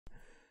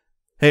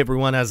Hey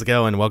everyone, how's it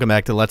going? Welcome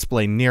back to Let's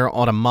Play Nier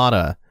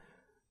Automata.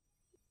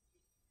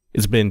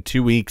 It's been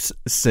 2 weeks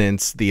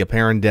since the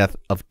apparent death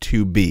of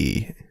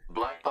 2B.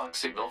 Black box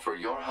signal for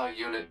Yorha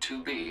Unit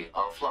 2B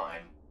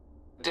offline.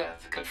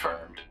 Death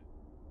confirmed.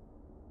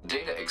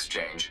 Data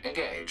exchange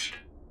engaged.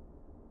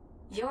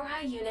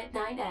 Yorha Unit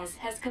 9S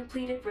has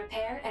completed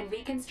repair and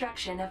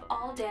reconstruction of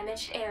all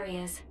damaged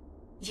areas.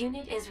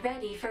 Unit is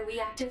ready for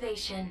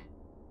reactivation.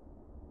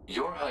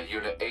 Yorha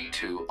Unit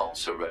A2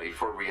 also ready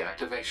for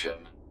reactivation.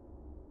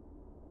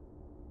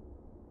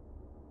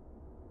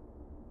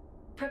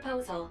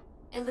 Proposal.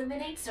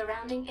 Illuminate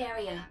surrounding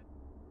area.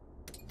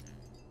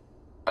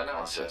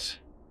 Analysis.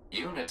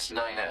 Units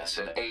 9S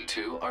and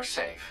A2 are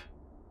safe.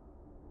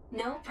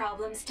 No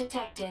problems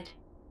detected.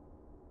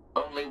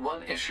 Only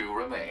one issue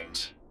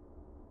remains.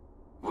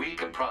 We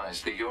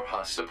comprise the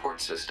Yorha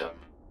support system.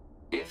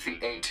 If the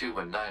A2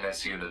 and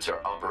 9S units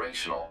are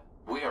operational,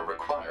 we are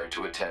required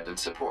to attend and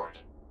support.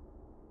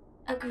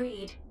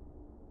 Agreed.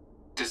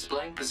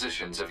 Displaying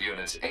positions of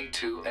units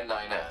A2 and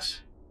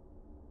 9S.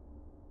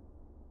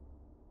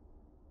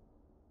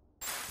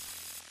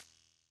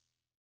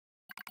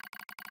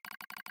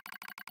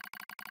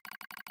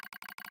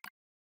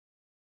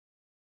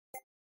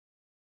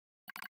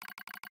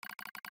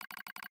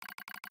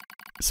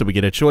 So we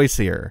get a choice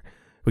here.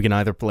 We can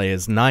either play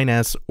as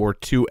 9S or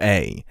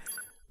 2A.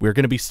 We're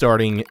going to be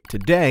starting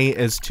today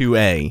as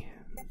 2A.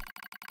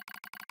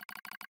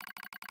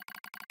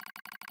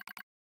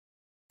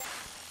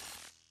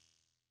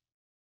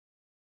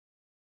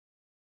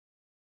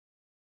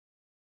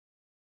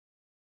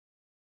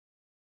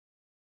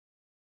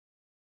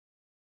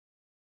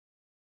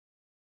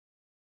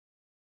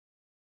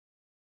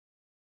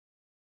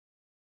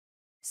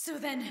 So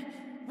then,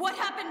 what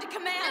happened to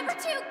command? Number 2,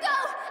 go!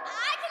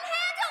 I can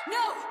handle—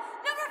 No!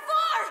 Number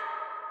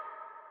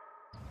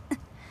 4!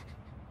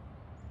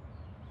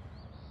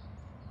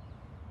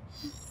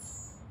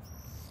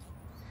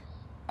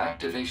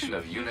 Activation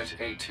of Unit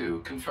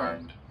A2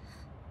 confirmed.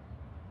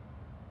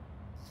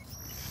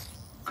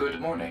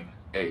 Good morning,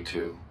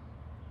 A2.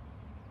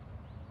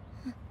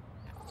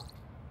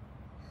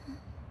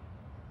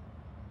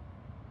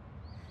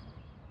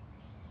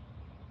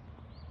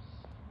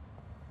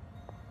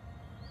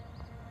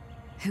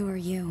 Who are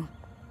you?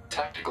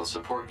 Tactical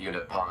Support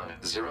Unit Pod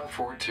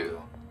 042.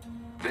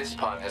 This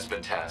pod has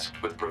been tasked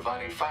with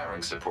providing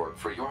firing support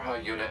for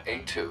Yorha Unit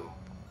A2.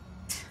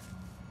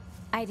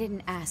 I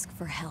didn't ask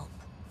for help.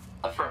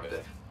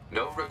 Affirmative.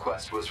 No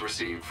request was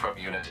received from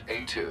Unit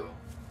A2.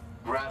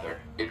 Rather,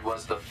 it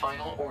was the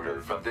final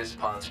order from this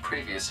pod's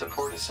previous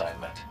support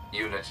assignment,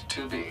 Unit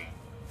 2B.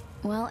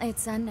 Well,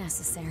 it's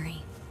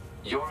unnecessary.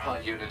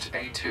 Yorha Unit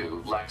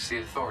A2 lacks the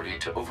authority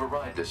to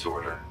override this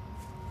order.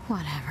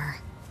 Whatever.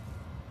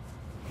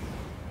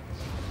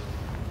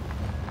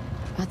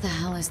 What the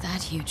hell is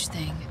that huge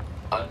thing?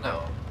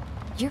 Unknown.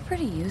 You're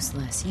pretty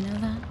useless, you know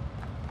that?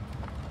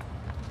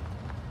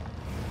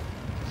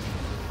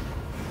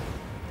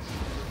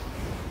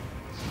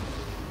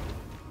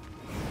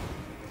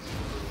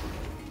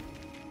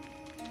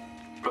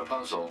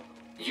 Proposal.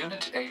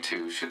 Unit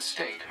A2 should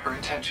state her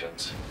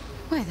intentions.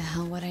 Why the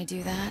hell would I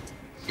do that?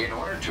 In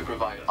order to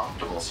provide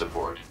optimal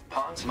support,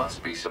 pods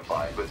must be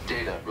supplied with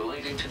data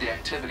relating to the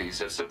activities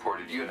of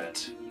supported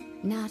units.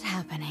 Not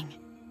happening.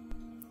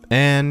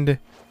 And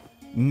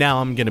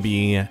now I'm going to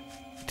be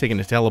taking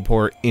a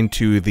teleport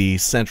into the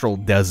central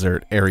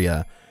desert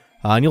area.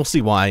 And you'll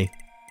see why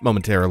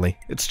momentarily.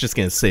 It's just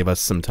going to save us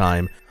some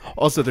time.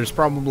 Also, there's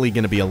probably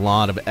going to be a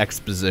lot of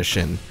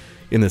exposition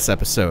in this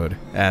episode,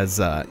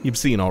 as you've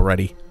seen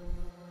already.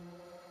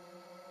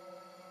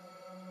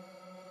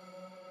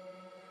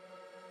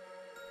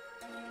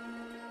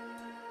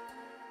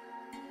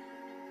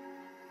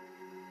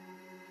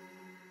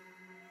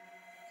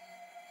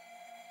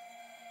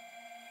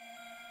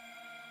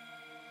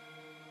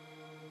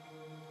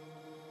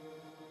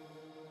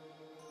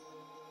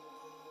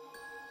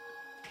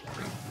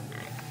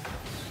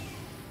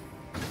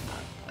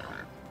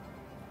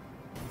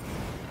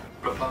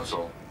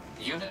 Proposal.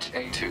 Unit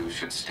A2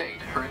 should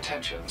state her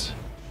intentions.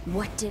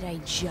 What did I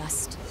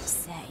just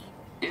say?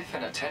 If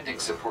an attending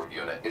support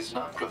unit is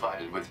not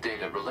provided with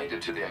data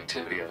related to the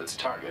activity of its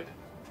target,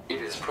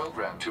 it is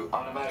programmed to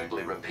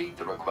automatically repeat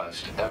the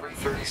request every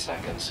 30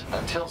 seconds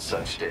until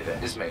such data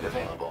is made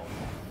available.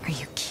 Are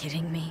you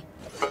kidding me?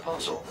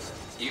 Proposal.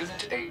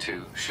 Unit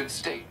A2 should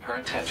state her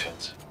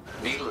intentions.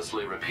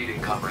 Needlessly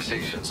repeating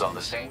conversations on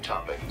the same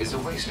topic is a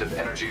waste of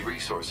energy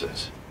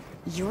resources.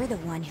 You're the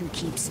one who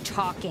keeps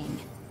talking.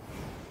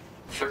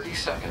 30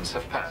 seconds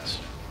have passed.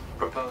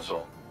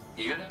 Proposal.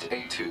 Unit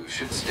A2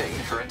 should state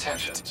her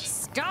intentions.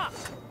 Stop!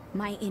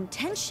 My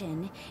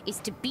intention is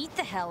to beat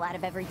the hell out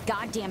of every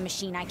goddamn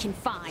machine I can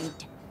find.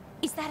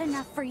 Is that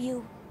enough for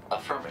you?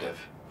 Affirmative.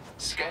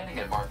 Scanning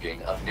and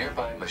marking of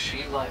nearby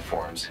machine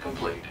lifeforms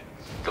complete.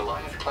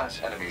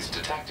 Goliath-class enemies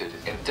detected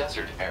in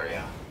desert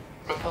area.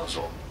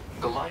 Proposal.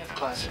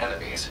 Goliath-class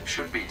enemies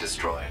should be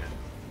destroyed.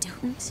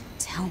 Don't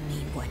tell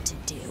me what to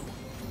do.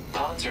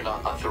 Pods are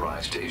not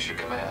authorized to issue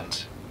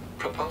commands.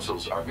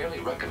 Proposals are merely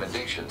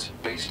recommendations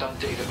based on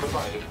data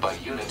provided by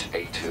Unit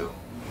A2.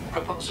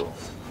 Proposal.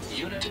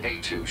 Unit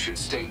A2 should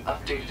state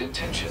updated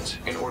intentions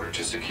in order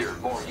to secure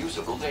more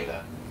usable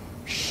data.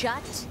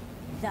 Shut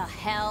the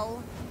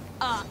hell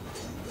up.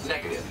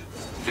 Negative.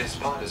 This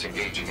pod is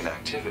engaging in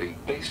activity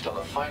based on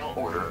the final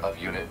order of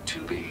Unit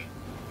 2B.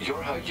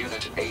 Your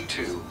Unit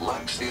A2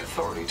 lacks the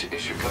authority to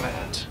issue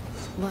commands.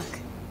 Look,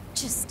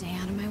 just stay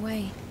out of my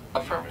way.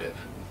 Affirmative.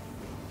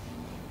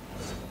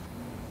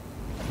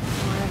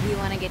 Or if you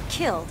want to get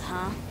killed,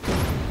 huh?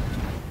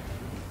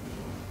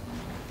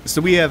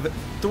 So we have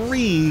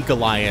 3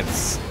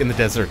 Goliaths in the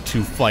desert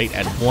to fight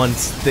at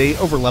once. They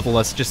overlevel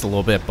us just a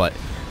little bit, but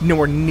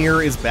nowhere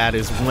near as bad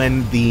as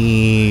when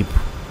the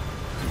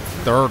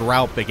 3rd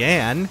route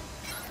began.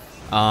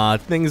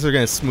 Things are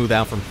going to smooth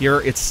out from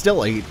here. It's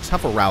still a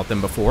tougher route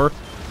than before.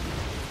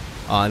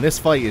 And this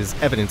fight is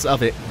evidence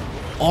of it.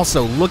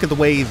 Also, look at the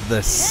way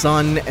the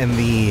sun and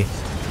the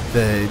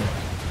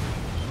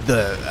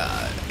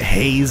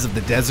haze of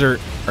the desert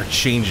are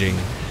changing.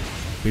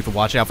 We have to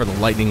watch out for the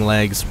lightning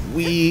legs.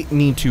 We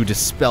need to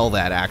dispel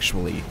that,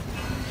 actually,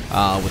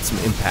 with some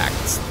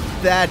impacts.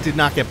 That did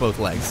not get both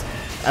legs.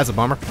 That's a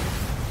bummer.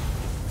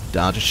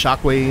 Dodge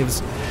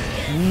shockwaves.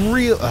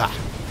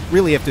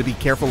 Really have to be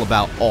careful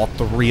about all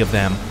 3 of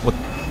them, what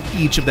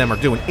each of them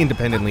are doing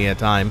independently at a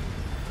time.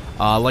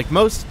 Like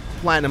most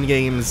Platinum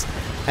games,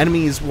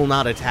 enemies will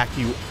not attack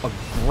you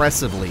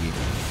aggressively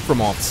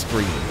from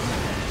off-screen.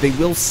 They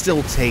will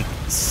still take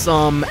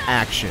some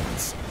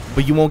actions,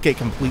 but you won't get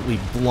completely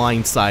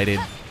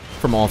blindsided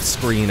from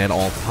off-screen at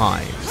all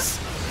times.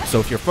 So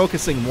if you're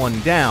focusing one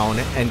down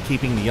and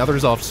keeping the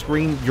others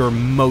off-screen, you're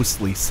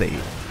mostly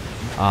safe.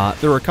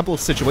 There were a couple of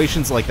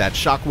situations like that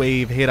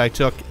shockwave hit I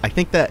took. I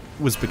think that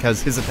was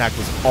because his attack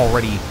was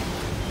already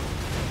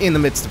in the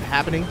midst of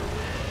happening.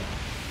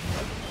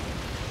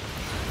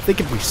 I think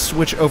if we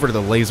switch over to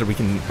the laser, we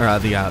can,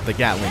 the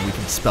Gatling, we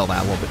can spell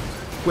that a little bit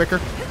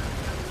quicker.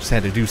 Just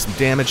had to do some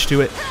damage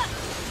to it.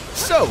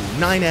 So,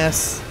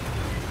 9S,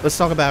 let's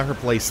talk about her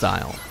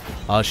playstyle.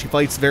 She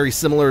fights very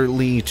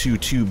similarly to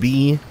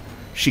 2B.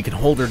 She can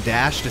hold her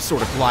dash to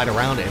sort of glide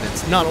around, and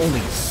it's not only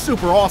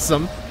super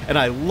awesome, and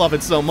I love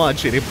it so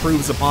much, it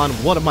improves upon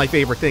one of my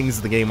favorite things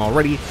in the game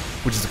already,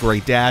 which is a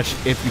great dash.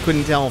 If you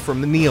couldn't tell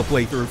from the Neo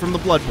playthrough, from the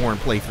Bloodborne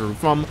playthrough,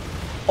 from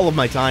all of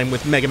my time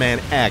with Mega Man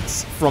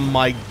X, from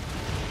my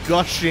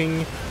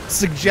gushing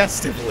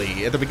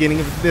suggestively at the beginning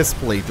of this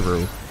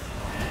playthrough,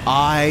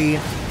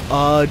 I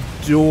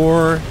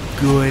adore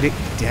good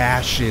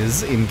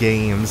dashes in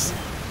games.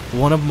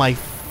 One of my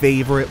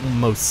favorite,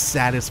 most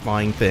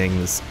satisfying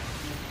things.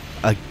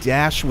 A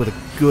dash with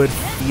a good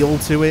feel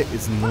to it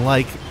is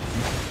like,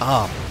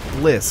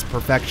 bliss,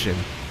 perfection.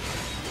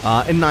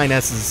 And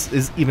 9S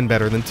is even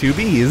better than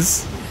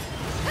 2B's.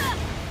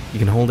 You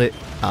can hold it,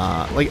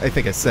 like I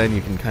think I said,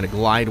 you can kind of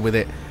glide with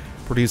it.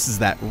 Produces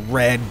that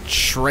red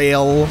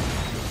trail.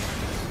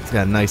 It's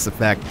got a nice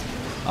effect.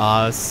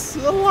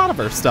 So a lot of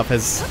her stuff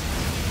has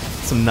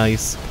some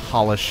nice,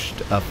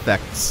 polished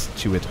effects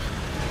to it.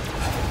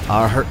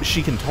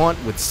 She can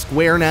taunt with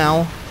square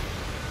now.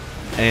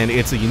 And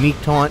it's a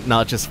unique taunt,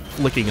 not just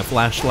flicking a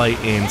flashlight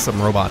in some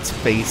robot's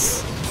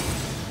face.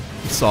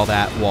 You saw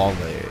that while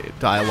the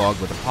dialogue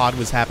with the pod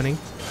was happening.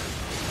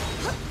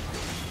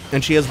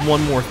 And she has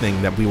one more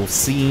thing that we will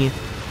see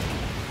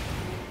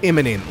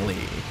imminently,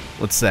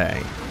 let's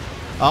say.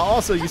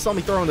 Also, you saw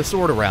me throwing the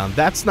sword around.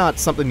 That's not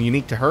something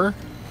unique to her.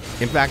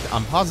 In fact,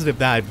 I'm positive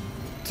that I've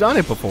done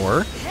it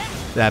before.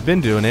 That I've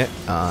been doing it.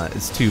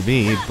 It's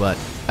 2B, but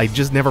I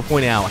just never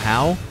point out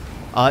how.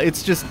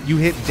 It's just you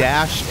hit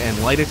dash and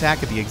light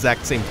attack at the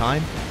exact same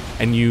time,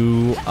 and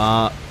you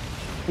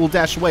will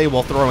dash away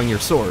while throwing your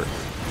sword.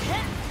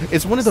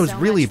 It's one of those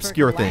really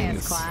obscure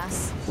things,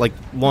 like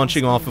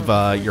launching off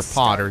of your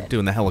pod or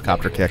doing the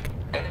helicopter kick.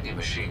 Enemy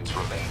machines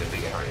remain in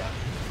the area.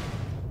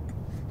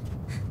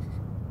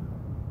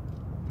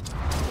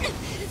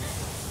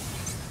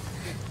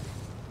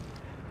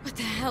 What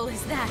the hell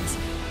is that?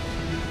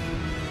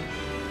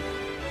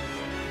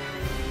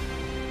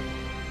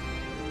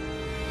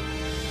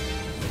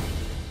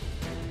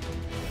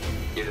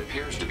 It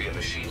appears to be a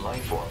machine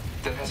life form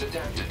that has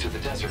adapted to the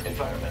desert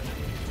environment.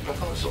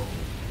 Proposal: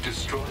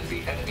 destroy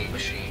the enemy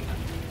machine.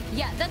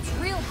 Yeah, that's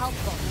real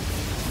helpful.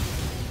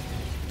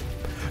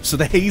 So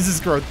the hazes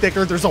grow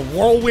thicker. There's a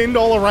whirlwind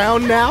all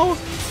around now.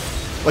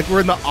 Like we're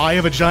in the eye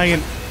of a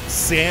giant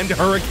sand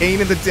hurricane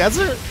in the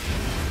desert.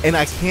 And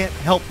I can't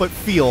help but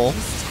feel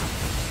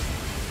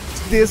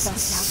this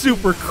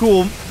super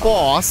cool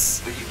boss.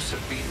 The use of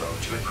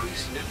B-mode to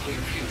increase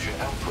nuclear fusion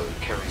output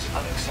carries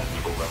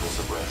unacceptable levels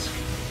of risk.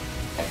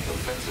 Any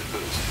offensive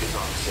boost is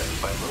offset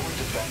by lower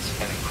defense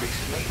and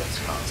increased maintenance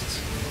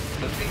costs.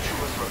 The feature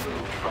was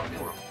removed from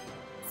newer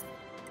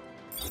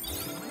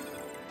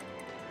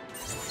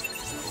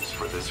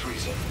for this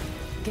reason.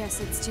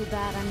 Guess it's too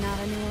bad I'm not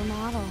a newer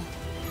model.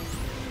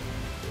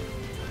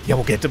 Yeah,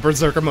 we'll get to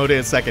Berserker mode in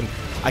a second.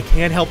 I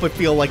can't help but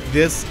feel like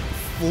this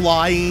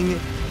flying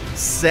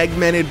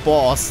segmented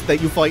boss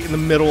that you fight in the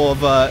middle of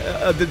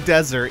the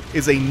desert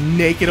is a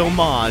naked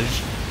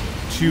homage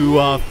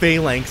to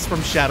Phalanx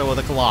from Shadow of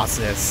the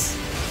Colossus.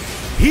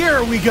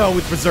 Here we go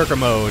with Berserker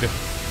mode.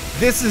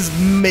 This is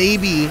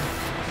maybe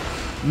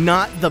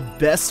not the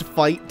best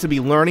fight to be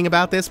learning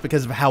about this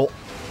because of how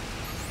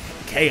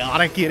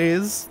chaotic it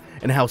is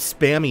and how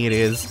spammy it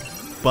is,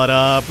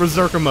 but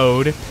Berserker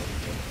mode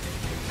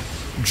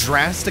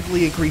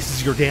drastically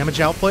increases your damage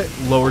output,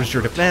 lowers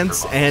your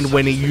defense, and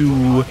when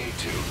you...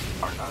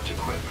 are not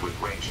equipped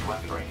with ranged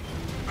weaponry.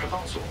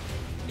 Proposal.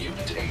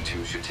 Unit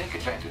A2 should take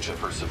advantage of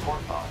her support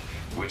pod,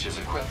 which is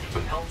equipped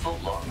with helpful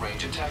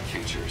long-range attack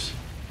features.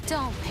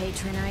 Don't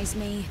patronize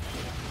me.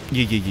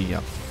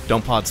 Yeah.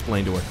 Don't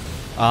pod-splain to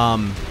her.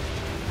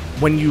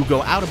 When you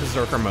go out of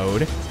Berserker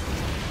mode,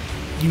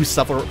 you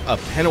suffer a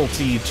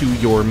penalty to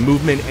your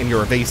movement and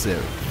your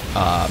evasive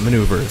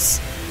maneuvers.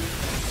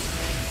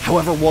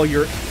 However, while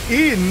you're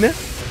in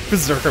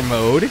Berserker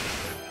mode,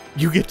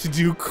 you get to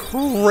do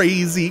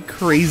crazy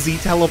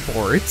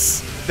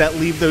teleports that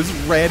leave those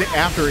red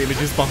after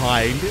images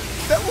behind.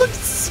 That looks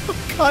so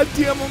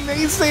goddamn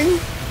amazing!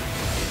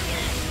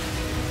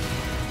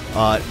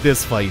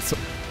 This fight's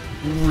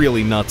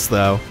really nuts,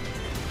 though.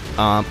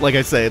 Like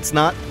I say, it's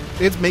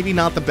maybe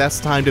not the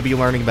best time to be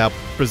learning about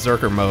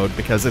Berserker mode,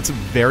 because it's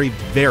very,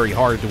 very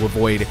hard to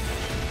avoid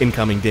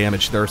incoming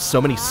damage. There are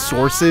so many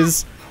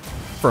sources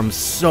from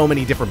so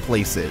many different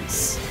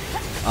places.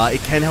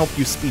 It can help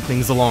you speed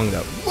things along,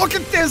 though. Look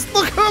at this!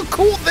 Look how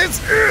cool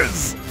this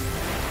is!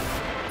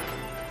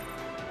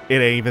 It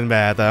ain't even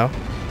bad, though.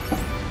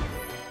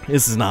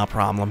 This is not a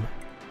problem.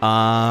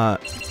 I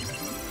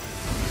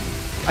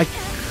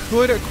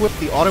could equip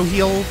the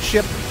auto-heal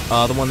chip,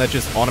 the one that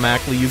just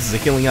automatically uses a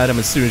healing item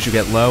as soon as you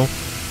get low,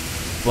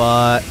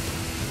 but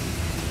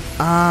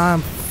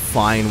I'm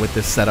fine with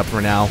this setup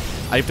for now.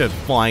 I have to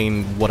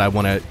find what I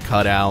want to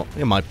cut out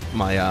in my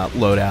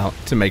loadout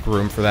to make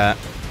room for that.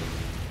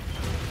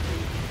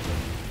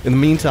 In the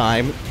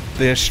meantime,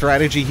 the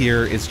strategy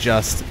here is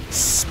just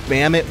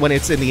spam it when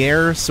it's in the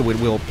air so it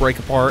will break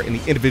apart and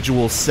the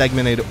individual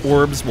segmented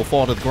orbs will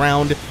fall to the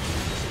ground.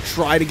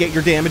 Try to get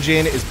your damage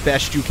in as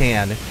best you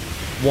can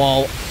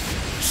while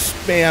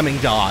spamming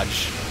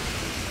dodge.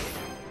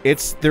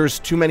 There's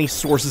too many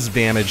sources of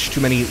damage,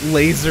 too many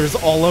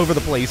lasers all over the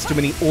place, too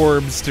many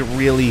orbs to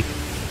really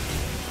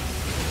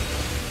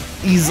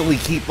easily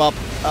keep up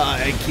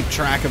and keep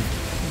track of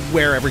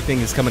where everything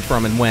is coming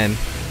from and when.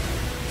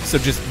 So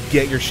just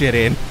get your shit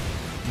in.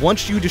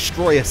 Once you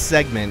destroy a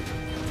segment,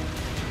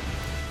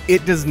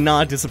 it does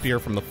not disappear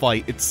from the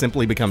fight. It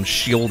simply becomes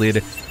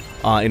shielded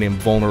and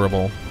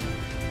invulnerable.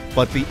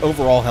 But the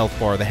overall health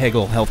bar, the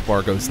Hegel health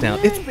bar, goes down.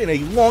 It's been a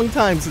long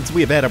time since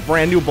we have had a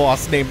brand new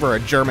boss named for a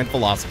German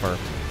philosopher.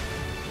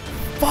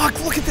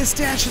 Fuck, look at this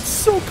dash. It's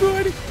so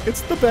good.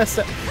 It's the best.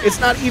 It's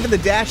not even the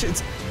dash.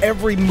 It's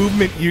every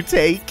movement you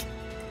take.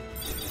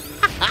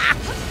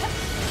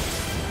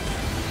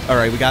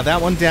 Alright, we got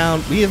that one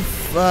down. We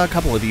have a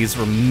couple of these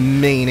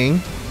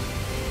remaining.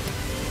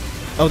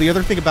 Oh, the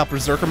other thing about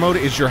Berserker mode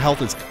is your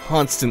health is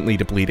constantly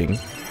depleting.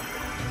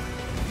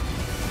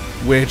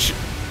 Which,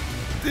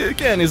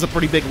 again, is a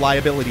pretty big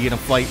liability in a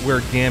fight where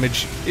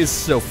damage is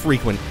so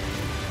frequent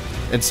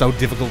and so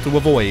difficult to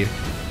avoid.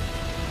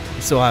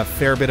 So a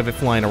fair bit of it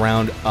flying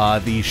around.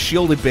 The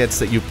shielded bits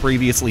that you've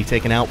previously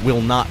taken out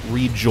will not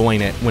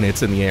rejoin it when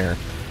it's in the air.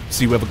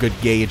 So you have a good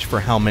gauge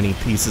for how many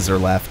pieces are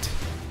left.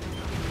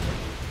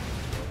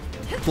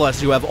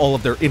 Plus, you have all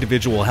of their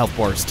individual health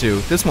bars,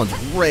 too. This one's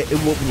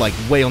like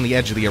way on the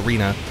edge of the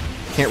arena.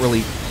 Can't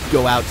really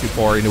go out too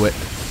far into it.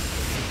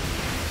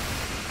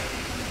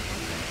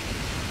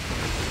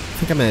 I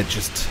think I'm gonna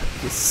just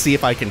see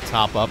if I can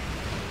top up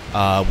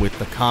with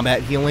the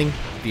combat healing,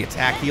 the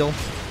attack heal,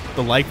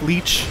 the life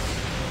leech.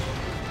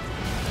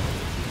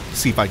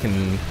 See if I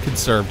can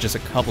conserve just a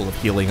couple of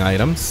healing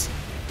items.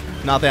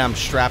 Not that I'm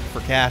strapped for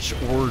cash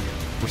or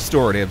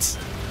restoratives,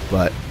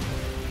 but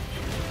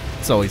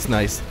it's always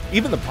nice.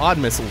 Even the pod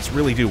missiles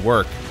really do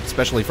work,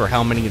 especially for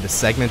how many of the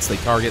segments they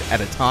target at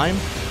a time.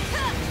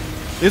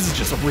 This is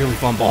just a really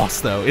fun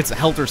boss, though. It's a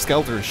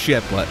helter-skelter as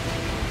shit, but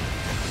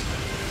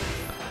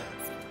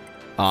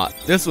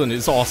this one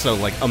is also,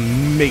 like,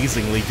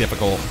 amazingly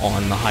difficult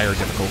on the higher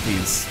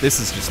difficulties. This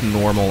is just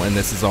normal, and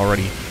this is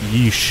already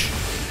yeesh.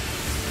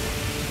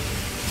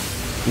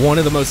 One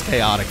of the most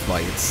chaotic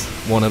fights.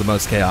 One of the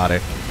most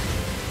chaotic.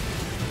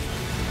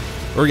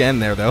 We're getting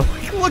there, though.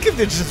 Look at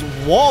this just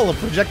wall of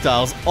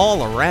projectiles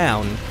all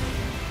around.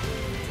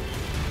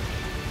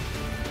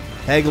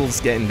 Hegel's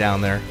getting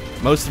down there.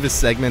 Most of his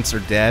segments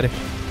are dead.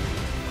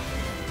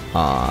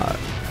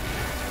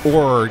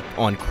 Or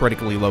on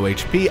critically low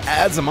HP,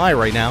 as am I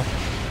right now.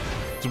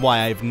 That's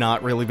why I've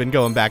not really been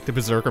going back to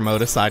Berserker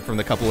mode, aside from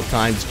the couple of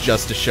times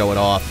just to show it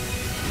off.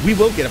 We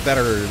will get a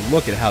better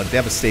look at how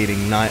devastating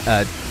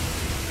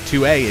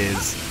 2A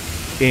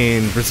is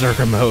in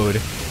Berserker mode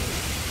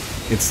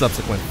in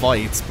subsequent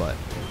fights, but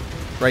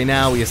right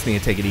now we just need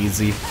to take it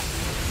easy,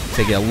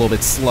 take it a little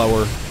bit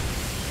slower.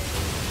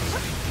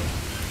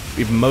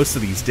 We have most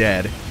of these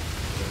dead.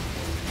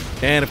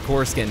 And of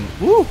course, getting,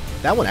 woo,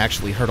 that one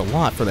actually hurt a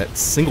lot for that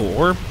single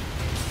orb.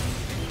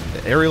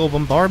 The aerial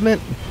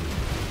bombardment.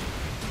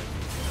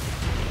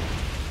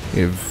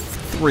 We have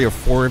 3 or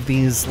 4 of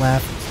these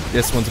left.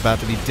 This one's about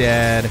to be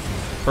dead.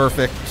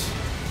 Perfect.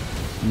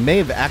 May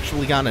have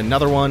actually gotten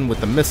another one with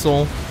the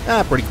missile.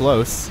 Ah, pretty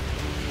close.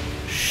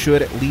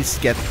 Should at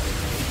least get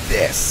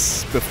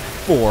this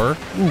before.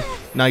 Ooh,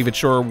 not even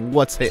sure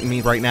what's hitting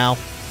me right now.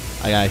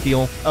 I gotta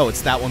heal. Oh,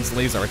 it's that one's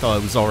laser. I thought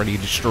it was already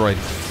destroyed.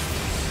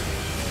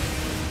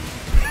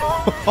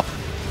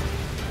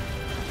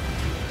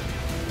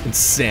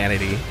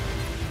 Insanity.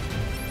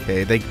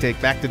 Okay, they take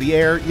back to the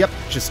air. Yep,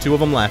 just 2 of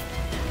them left.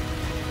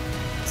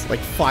 It's like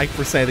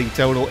 5% of the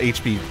total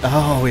HP.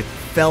 Oh, it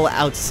fell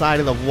outside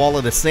of the wall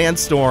of the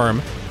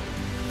sandstorm.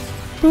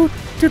 Boot,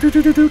 doo -doo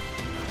 -doo -doo -doo.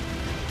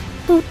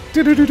 Boot,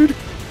 doo -doo -doo -doo.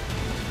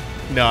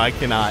 No, I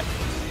cannot.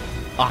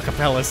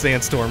 Acapella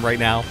sandstorm right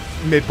now.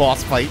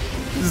 Mid-boss fight.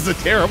 This is a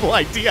terrible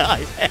idea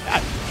I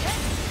had.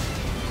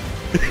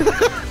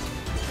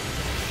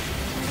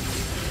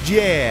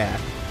 Yeah.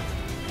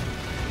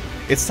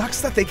 It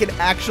sucks that they can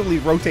actually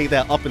rotate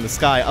that up in the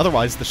sky.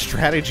 Otherwise, the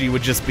strategy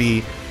would just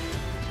be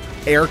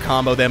air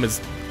combo them as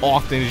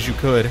often as you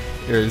could,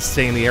 or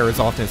stay in the air as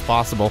often as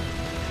possible.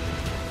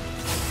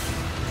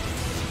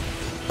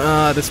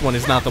 This one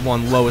is not the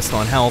one lowest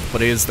on health,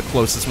 but it is the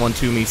closest one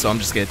to me, so I'm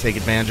just gonna take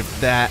advantage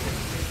of that.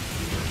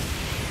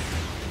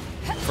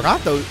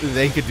 Forgot though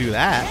they could do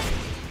that.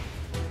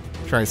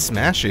 Try and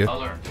smash you.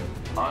 Alert.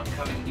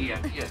 Oncoming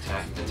EMP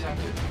attack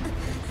detected.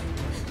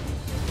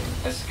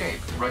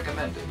 Escape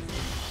recommended.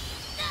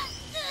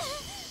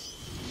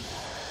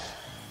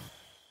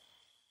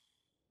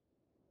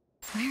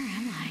 Where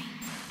am I?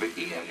 The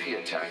EMP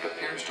attack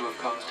appears to have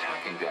caused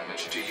hacking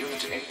damage to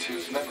Unit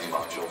A2's memory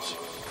modules.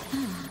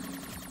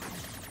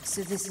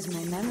 So this is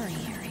my memory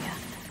area.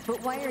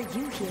 But why are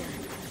you here?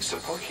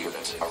 Support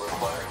units are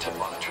required to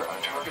monitor our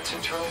target's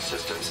internal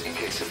systems in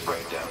case of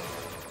breakdown.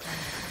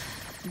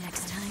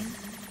 Next time,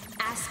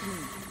 ask me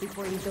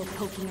before you go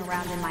poking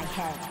around in my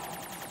head.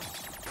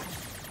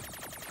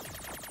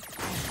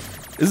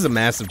 This is a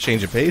massive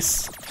change of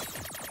pace.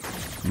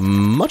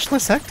 Much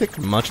less hectic,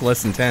 much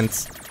less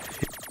intense.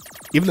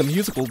 Even the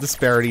musical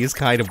disparity is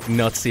kind of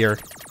nuts here.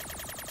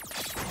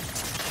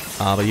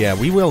 But yeah,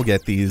 we will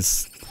get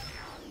these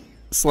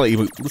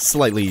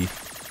slightly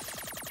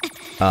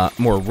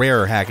more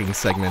rare hacking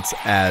segments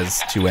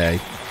as to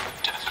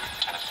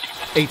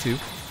A2.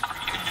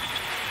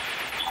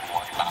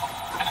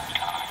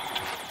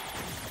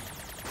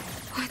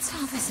 What's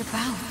all this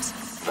about?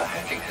 The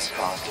hacking has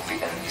caused the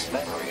enemy's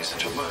memories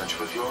to merge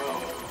with your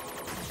own.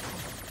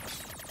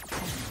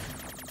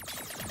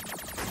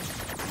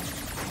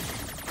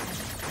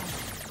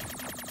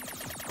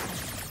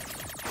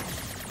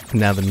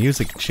 Now the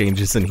music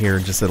changes in here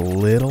just a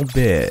little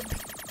bit.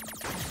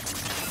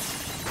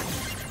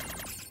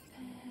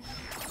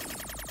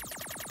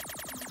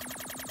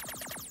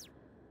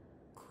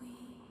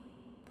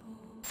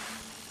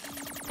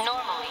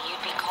 Normally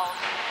you'd be called,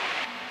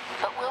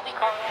 but we'll be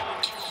calling you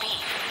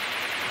 2B.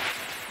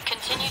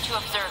 Continue to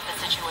observe the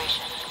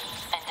situation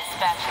and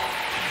dispatch them.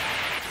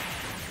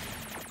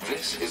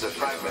 This is a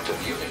fragment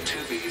of Unit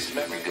 2B's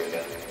memory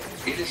data.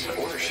 It is an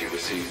order she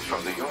received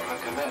from the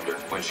Yorha commander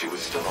when she was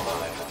still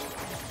alive.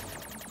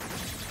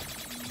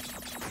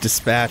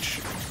 Dispatch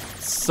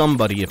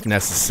somebody if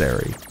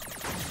necessary.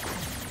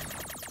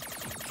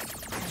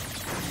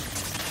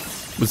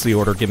 Was the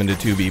order given to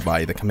 2B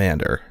by the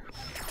commander.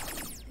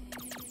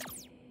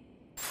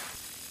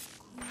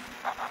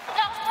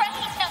 Not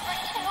ready, number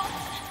 2.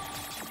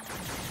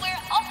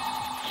 We're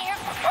almost here.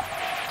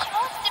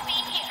 Close to be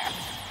here.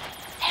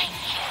 Thank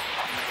you.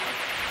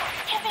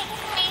 Giving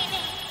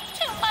meaning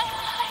to my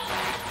life.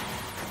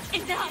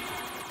 Enough!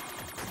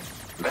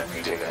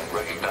 Memory data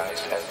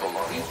recognized as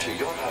belonging to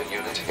Yorha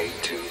Unit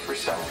A2 for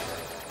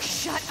self.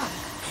 Shut up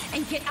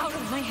and get out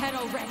of my head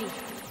already.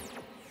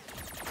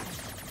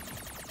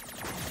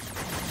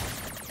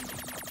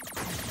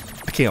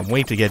 I can't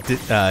wait to get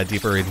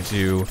deeper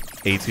into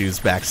A2's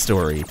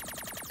backstory.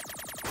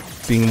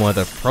 Being one of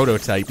the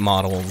prototype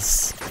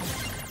models.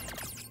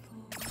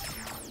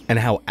 And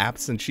how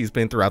absent she's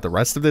been throughout the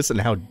rest of this,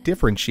 and how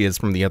different she is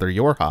from the other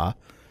Yorha.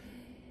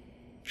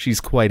 She's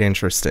quite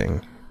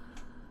interesting.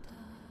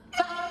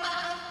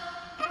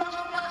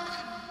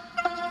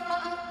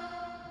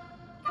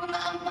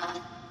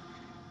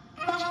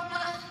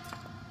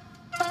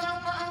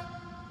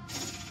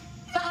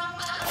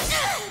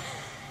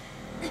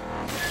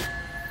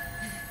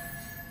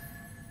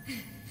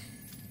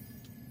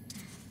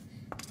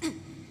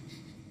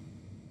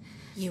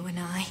 You and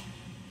I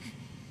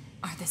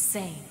are the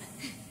same.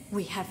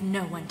 We have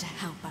no one to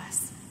help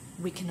us.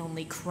 We can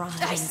only cry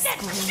and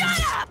scream. Shut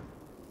up!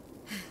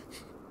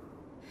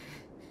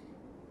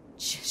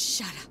 Just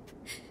shut up.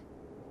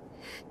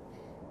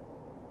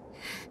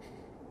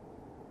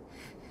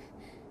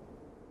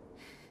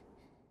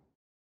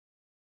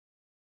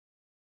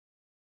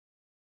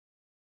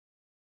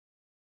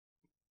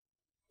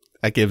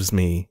 That gives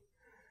me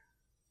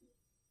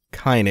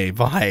Kaine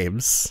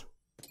vibes.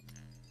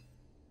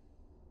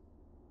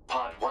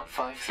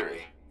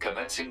 5-3.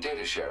 Commencing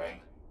data sharing.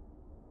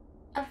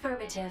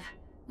 Affirmative.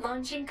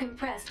 Launching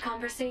compressed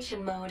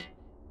conversation mode.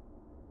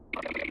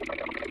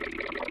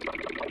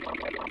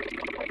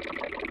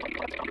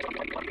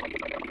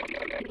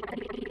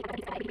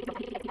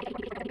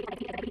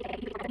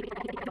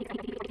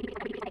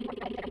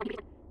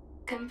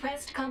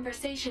 Compressed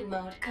conversation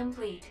mode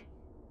complete.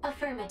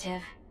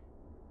 Affirmative.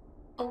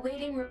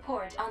 Awaiting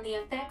report on the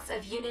effects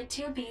of Unit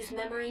 2B's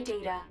memory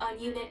data on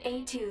Unit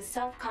A2's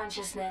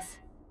self-consciousness.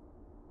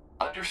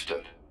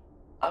 Understood.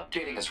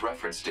 Updating as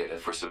reference data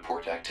for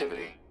support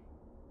activity.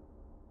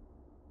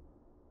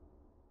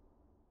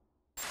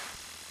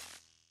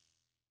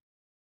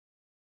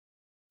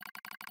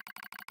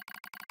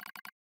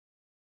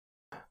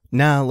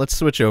 Now let's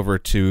switch over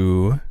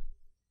to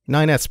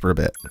 9S for a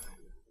bit.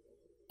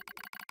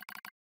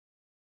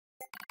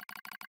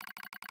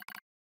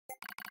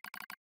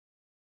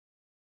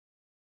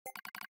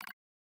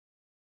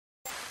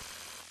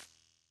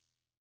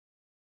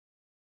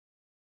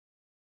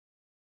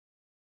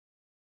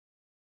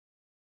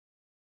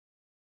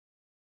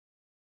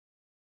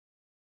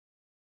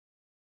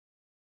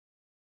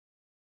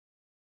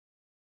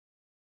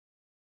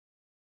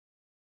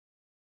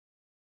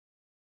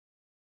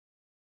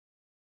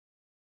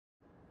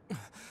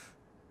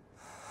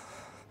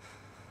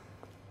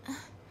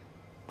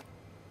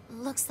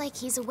 Looks like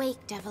he's awake,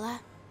 Devila.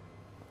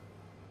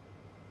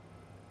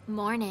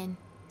 Morning.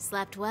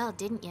 Slept well,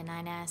 didn't you,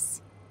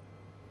 9S?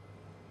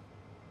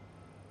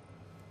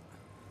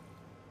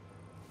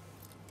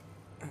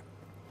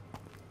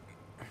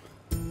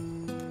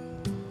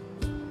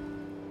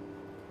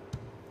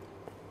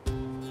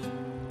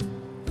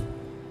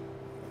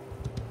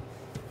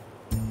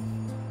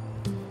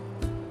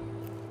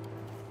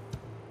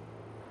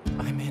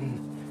 I'm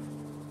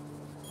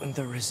in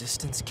the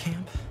resistance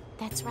camp?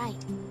 That's right.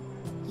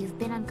 You've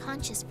been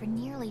unconscious for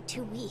nearly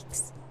 2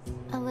 weeks.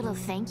 A little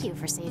thank you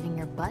for saving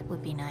your butt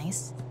would be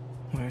nice.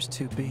 Where's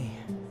 2B?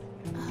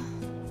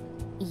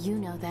 You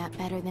know that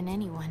better than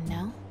anyone,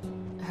 no?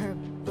 Her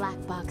black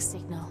box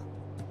signal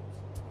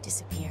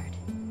disappeared.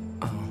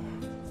 Oh.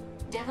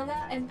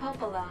 Devila and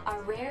Popola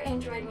are rare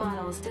android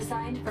models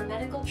designed for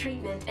medical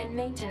treatment and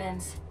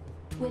maintenance.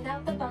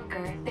 Without the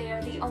bunker, they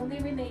are the only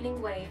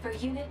remaining way for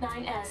Unit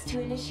 9S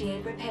to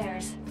initiate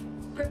repairs.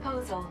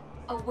 Proposal.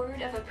 A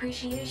word of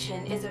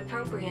appreciation is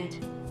appropriate.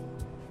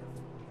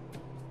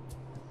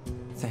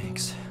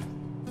 Thanks.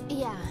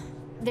 Yeah,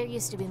 there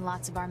used to be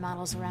lots of our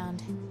models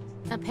around.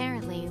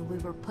 Apparently, we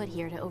were put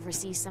here to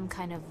oversee some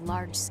kind of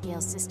large-scale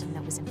system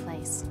that was in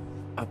place.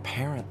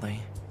 Apparently.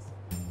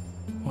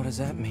 What does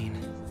that mean?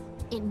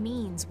 It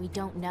means we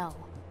don't know.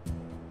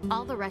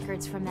 All the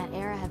records from that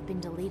era have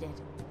been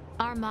deleted.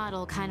 Our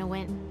model kinda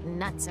went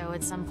nutso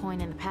at some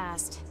point in the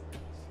past.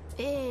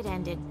 It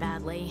ended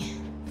badly.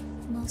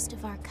 Most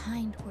of our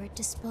kind were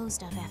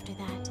disposed of after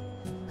that,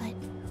 but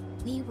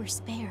we were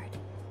spared.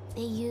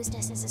 They used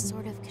us as a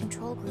sort of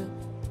control group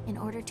in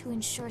order to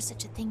ensure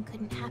such a thing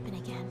couldn't happen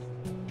again.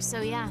 So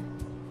yeah,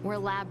 we're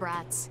lab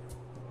rats.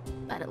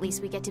 But at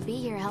least we get to be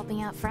here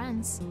helping out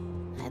friends.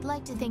 I'd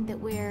like to think that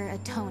we're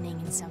atoning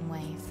in some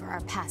way for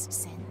our past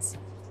sins.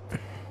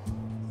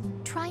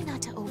 Try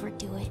not to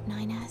overdo it,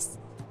 9S.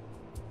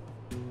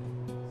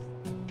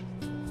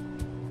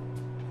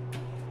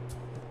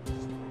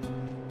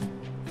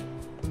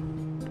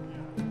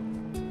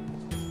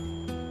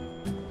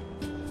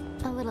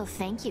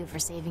 Thank you for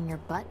saving your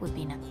butt would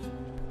be nice.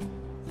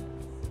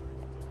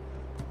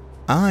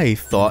 I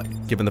thought,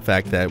 given the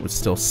fact that it was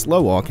still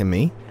slow walking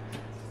me,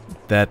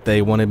 that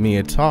they wanted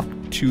me to talk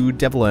to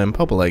Devila and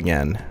Popola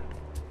again.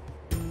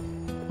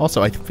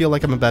 Also, I feel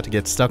like I'm about to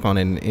get stuck on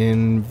an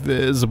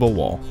invisible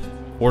wall,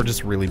 or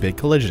just a really big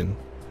collision.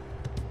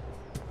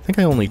 I think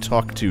I only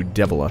talked to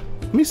Devila.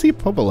 Let me see if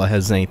Popola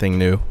has anything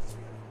new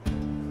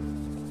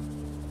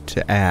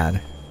to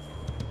add.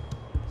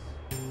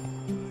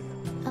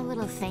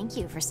 Thank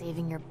you for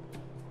saving your...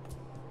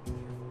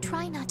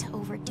 Try not to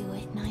overdo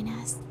it,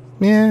 9S.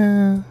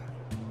 Yeah.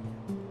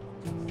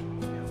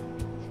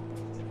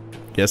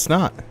 Guess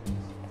not.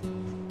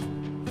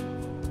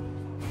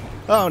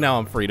 Oh, now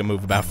I'm free to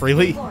move about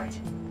freely. Report.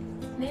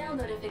 Mail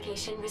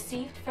notification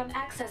received from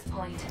access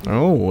point.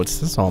 Oh, what's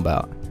this all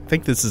about? I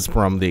think this is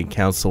from the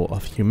Council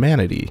of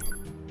Humanity,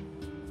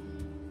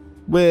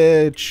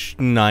 which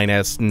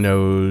 9S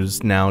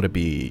knows now to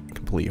be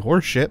complete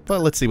horseshit,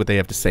 but let's see what they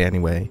have to say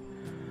anyway.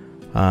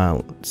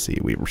 Let's see,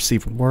 we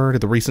received word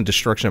of the recent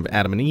destruction of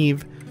Adam and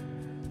Eve.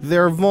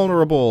 They're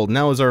vulnerable.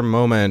 Now is our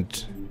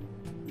moment.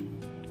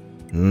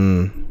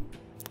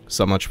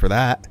 So much for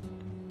that.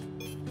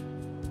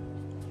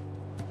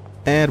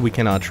 And we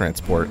cannot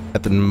transport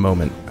at the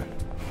moment.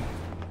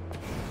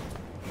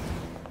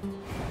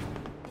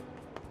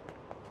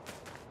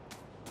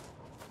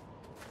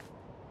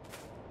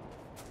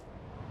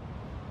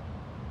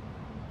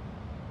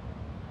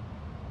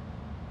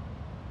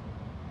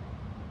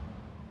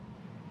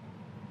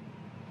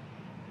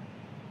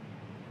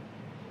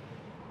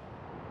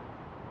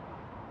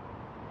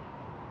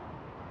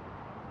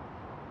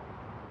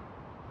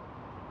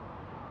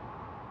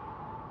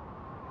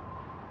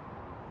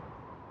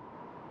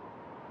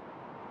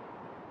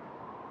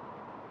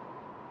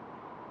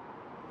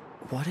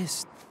 What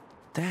is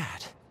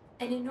that?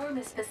 An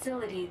enormous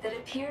facility that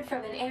appeared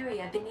from an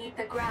area beneath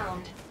the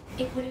ground.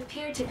 It would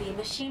appear to be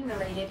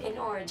machine-related in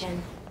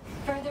origin.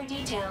 Further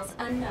details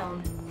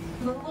unknown.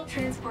 Mobile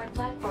transport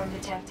platform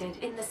detected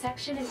in the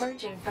section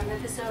emerging from the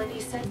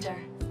facility's center.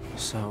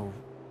 So,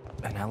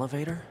 an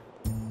elevator?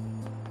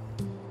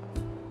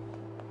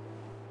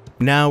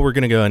 Now we're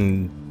gonna go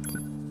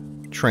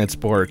and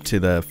transport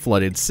to the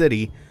flooded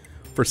city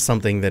for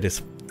something that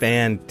is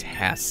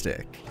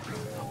fantastic.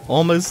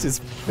 Almost as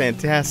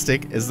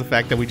fantastic as the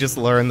fact that we just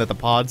learned that the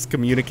pods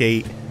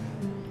communicate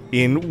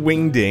in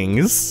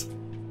wingdings.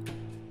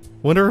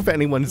 Wonder if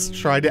anyone's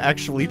tried to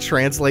actually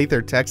translate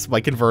their text by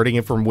converting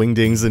it from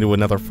wingdings into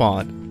another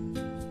font.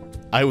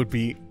 I would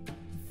be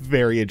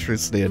very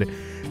interested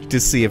to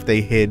see if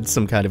they hid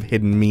some kind of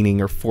hidden meaning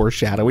or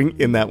foreshadowing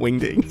in that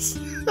wingdings.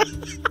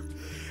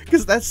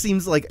 Because that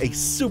seems like a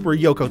super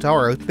Yoko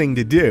Taro thing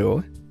to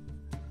do.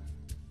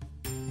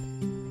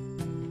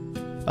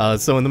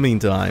 So in the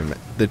meantime,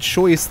 the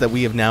choice that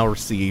we have now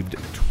received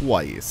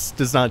twice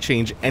does not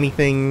change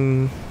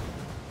anything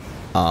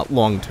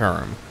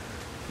long-term.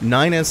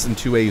 9S and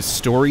 2A's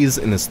stories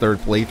in this third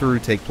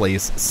playthrough take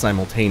place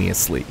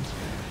simultaneously,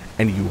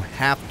 and you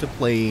have to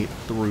play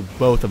through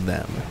both of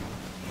them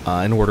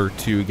in order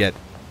to get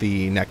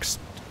the next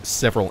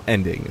several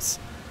endings.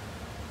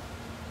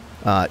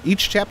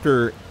 Each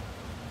chapter,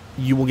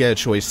 you will get a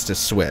choice to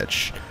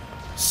switch.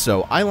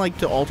 So I like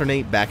to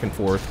alternate back and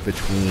forth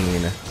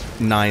between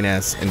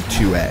 9S and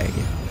 2A.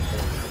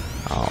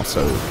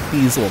 Also,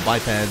 these little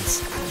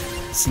bipeds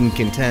seem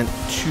content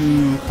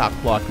to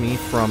cock-block me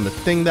from the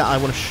thing that I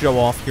want to show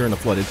off here in the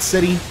flooded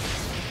city.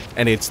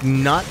 And it's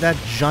not that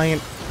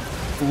giant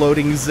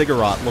floating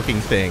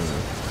ziggurat-looking thing.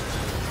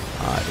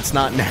 It's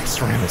not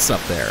Naxxramas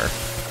up there.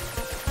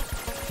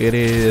 It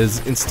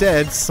is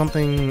instead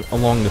something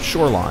along the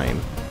shoreline.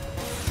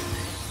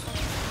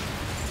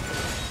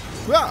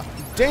 Ah!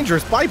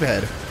 Dangerous biped!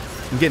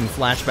 I'm getting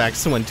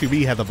flashbacks to when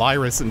 2B had the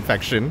virus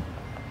infection.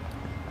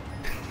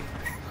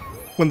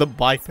 When the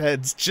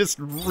bipeds just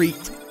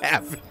wreaked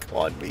havoc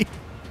on me.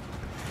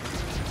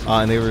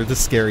 And they were the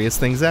scariest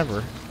things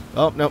ever.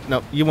 Oh, nope,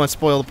 nope. You want to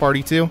spoil the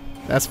party too?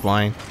 That's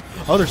fine.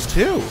 Oh, there's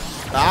two!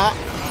 Ah!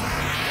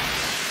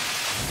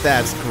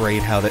 That's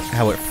great how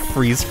it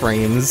freeze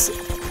frames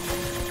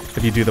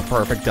if you do the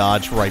perfect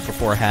dodge right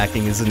before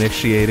hacking is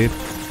initiated.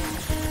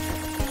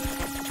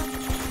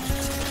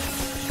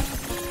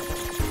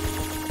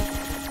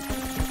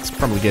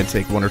 Probably gonna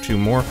take one or two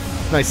more.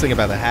 Nice thing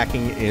about the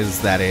hacking is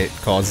that it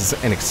causes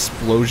an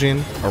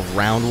explosion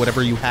around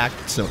whatever you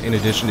hacked, so in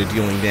addition to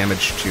dealing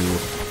damage to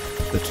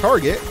the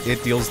target,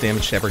 it deals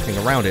damage to everything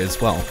around it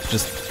as well,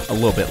 just a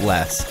little bit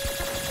less.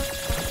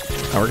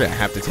 Now we're gonna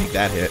have to take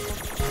that hit.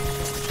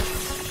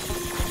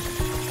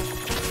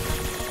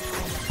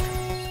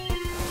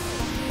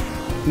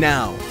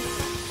 Now,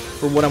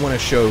 for what I want to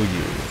show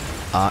you.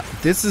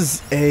 This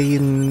is a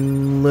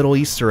little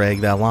Easter egg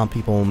that a lot of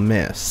people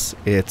miss.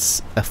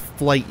 It's a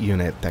flight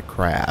unit that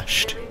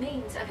crashed. The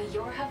remains of a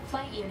Yorha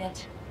flight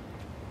unit.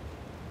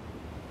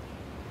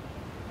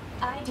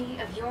 ID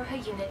of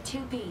Yorha Unit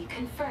 2B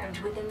confirmed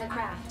within the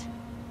craft.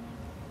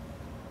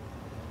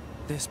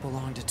 This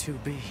belonged to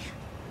 2B.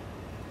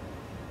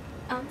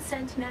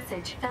 Unsent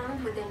message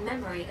found within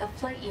memory of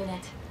flight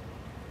unit.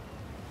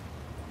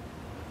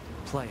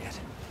 Play it.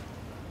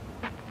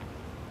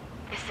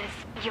 This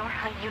is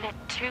Yorha Unit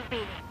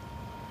 2B.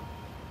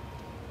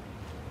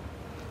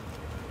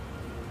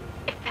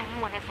 If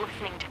anyone is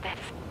listening to this,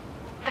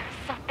 there's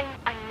something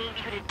I need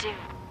you to do.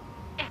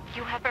 If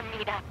you ever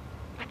meet up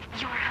with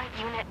Yorha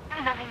Unit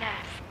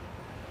 9S,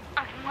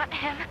 I want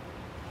him.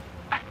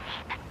 I'm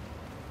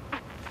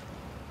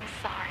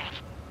sorry.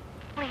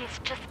 Please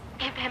just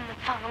give him the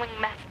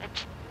following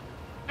message.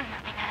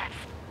 9S.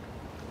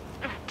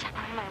 The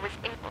time I was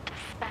able to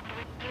spend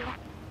with you,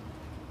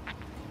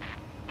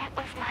 it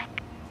was like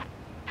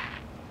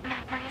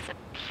memories of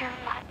pure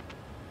light.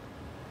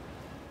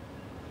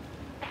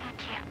 Thank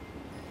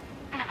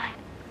you. 9.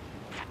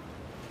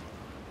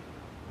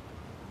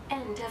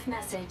 End of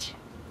message.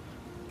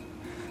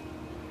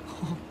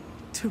 Oh,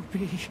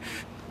 2B.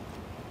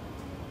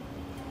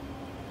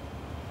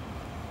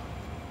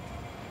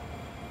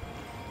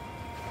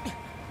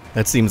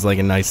 That seems like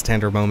a nice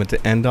tender moment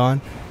to end on.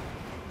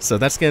 So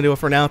that's gonna do it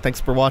for now. Thanks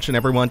for watching,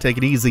 everyone. Take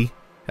it easy.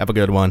 Have a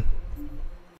good one.